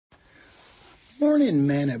Morning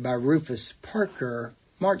Manna by Rufus Parker,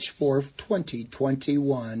 March 4th,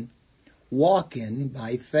 2021. Walking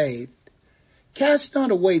by faith. Cast not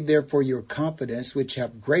away therefore your confidence, which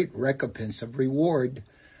have great recompense of reward.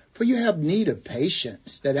 For you have need of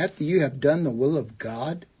patience, that after you have done the will of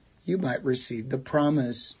God, you might receive the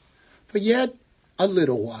promise. For yet a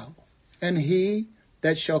little while, and he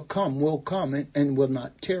that shall come will come and will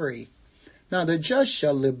not tarry. Now the just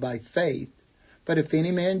shall live by faith. But if any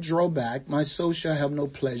man draw back, my soul shall have no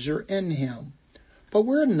pleasure in him. But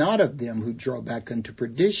we are not of them who draw back unto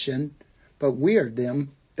perdition, but we are them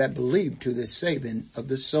that believe to the saving of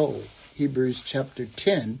the soul. Hebrews chapter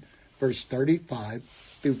 10, verse 35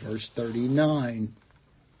 through verse 39.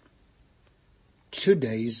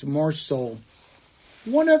 Today's morsel.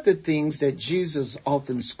 One of the things that Jesus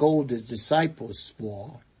often scolded his disciples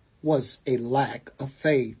for was a lack of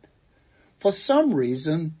faith. For some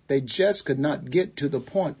reason, they just could not get to the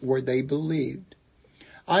point where they believed.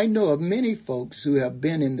 I know of many folks who have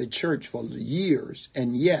been in the church for years,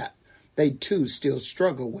 and yet they too still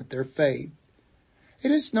struggle with their faith. It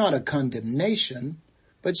is not a condemnation,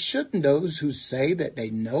 but shouldn't those who say that they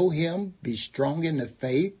know him be strong in the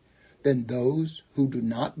faith than those who do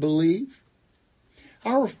not believe?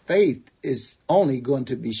 Our faith is only going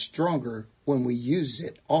to be stronger when we use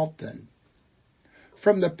it often.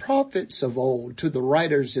 From the prophets of old to the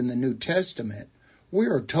writers in the New Testament, we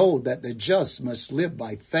are told that the just must live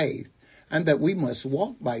by faith and that we must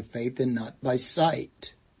walk by faith and not by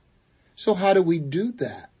sight. So how do we do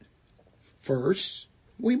that? First,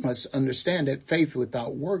 we must understand that faith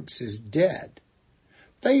without works is dead.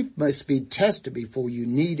 Faith must be tested before you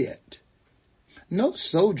need it. No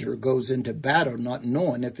soldier goes into battle not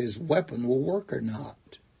knowing if his weapon will work or not.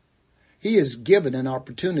 He is given an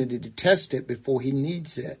opportunity to test it before he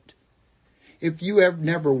needs it. If you have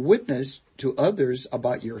never witnessed to others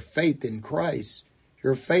about your faith in Christ,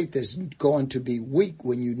 your faith is going to be weak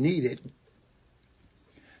when you need it.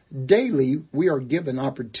 Daily, we are given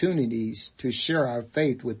opportunities to share our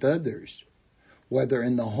faith with others. Whether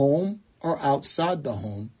in the home or outside the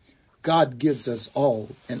home, God gives us all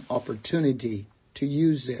an opportunity to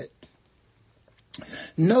use it.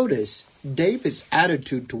 Notice David's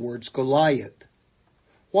attitude towards Goliath.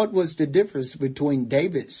 What was the difference between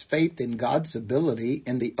David's faith in God's ability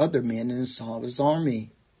and the other men in Saul's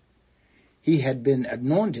army? He had been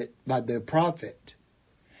anointed by the prophet.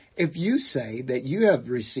 If you say that you have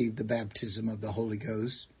received the baptism of the Holy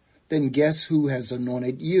Ghost, then guess who has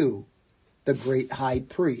anointed you? The great high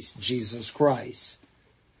priest, Jesus Christ.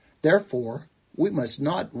 Therefore, we must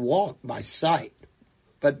not walk by sight,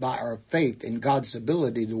 but by our faith in God's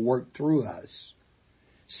ability to work through us.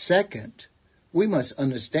 Second, we must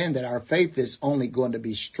understand that our faith is only going to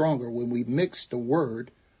be stronger when we mix the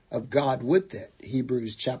word of God with it.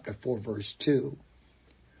 Hebrews chapter 4, verse 2.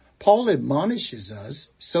 Paul admonishes us,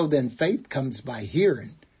 so then faith comes by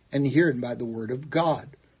hearing, and hearing by the word of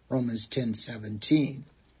God. Romans 10:17.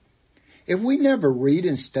 If we never read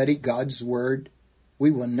and study God's word,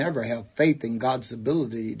 we will never have faith in God's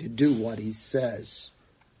ability to do what he says.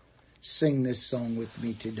 Sing this song with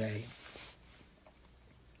me today.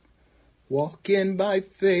 Walking by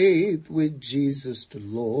faith with Jesus the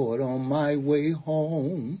Lord on my way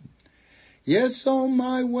home. Yes, on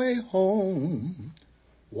my way home.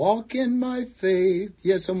 Walking by faith.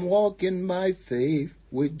 Yes, I'm walking by faith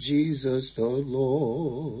with Jesus the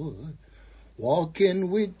Lord. Walking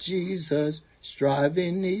with Jesus,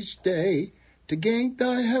 striving each day to gain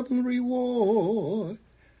the heavenly reward.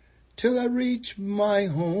 Till I reach my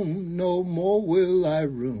home, no more will I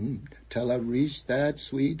roam, till I reach that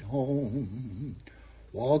sweet home.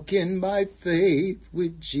 Walking by faith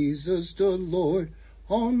with Jesus the Lord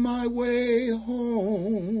on my way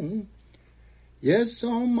home. Yes,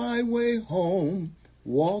 on my way home,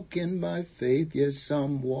 walking by faith. Yes,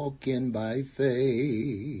 I'm walking by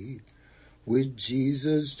faith with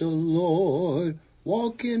Jesus the Lord.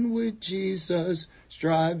 Walking with Jesus,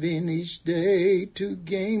 striving each day to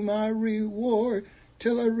gain my reward.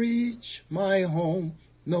 Till I reach my home,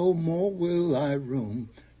 no more will I roam,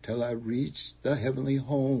 till I reach the heavenly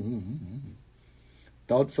home.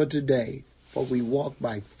 Thought for today, for we walk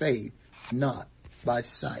by faith, not by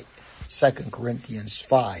sight. 2 Corinthians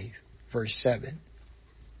 5, verse 7.